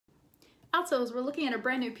Altos, we're looking at a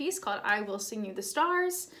brand new piece called I Will Sing You the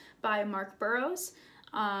Stars by Mark Burroughs.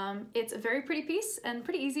 It's a very pretty piece and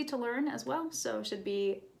pretty easy to learn as well, so it should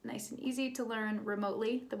be nice and easy to learn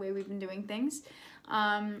remotely the way we've been doing things.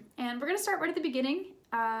 And we're going to start right at the beginning,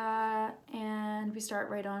 and we start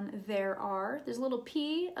right on there are. There's a little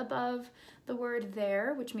P above the word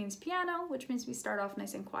there, which means piano, which means we start off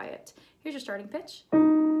nice and quiet. Here's your starting pitch,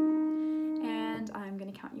 and I'm going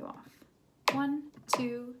to count you off. 1,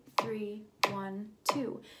 2, 3, 1,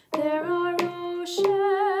 2. There are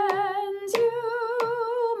oceans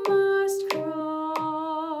you must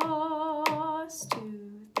cross.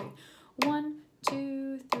 2, 3. 1,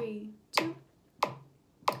 2, 3, 2.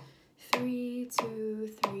 3, 2,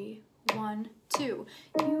 3, 1, 2.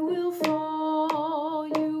 You will fall,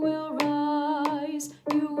 you will rise,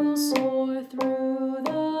 you will soar through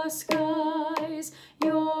the skies.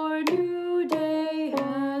 Your new day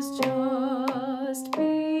has just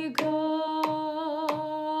begun.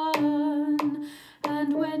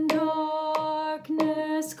 And when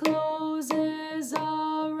darkness closes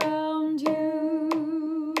around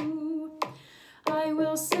you, I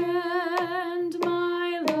will send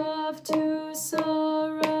my love to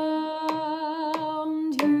surround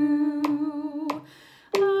you.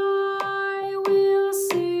 I will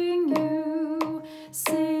sing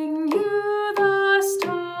you the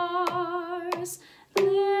stars.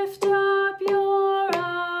 Lift up your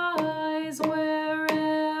eyes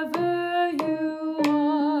wherever you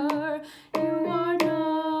are. You are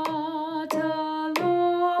not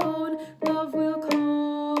alone. Love will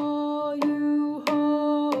call you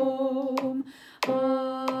home.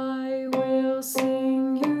 I will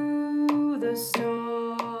sing you the stars.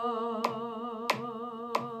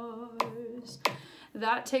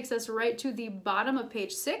 That takes us right to the bottom of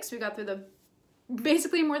page 6. We got through the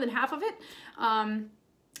basically more than half of it.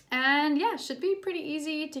 And yeah, should be pretty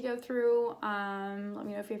easy to go through. Let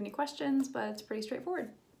me know if you have any questions, but it's pretty straightforward.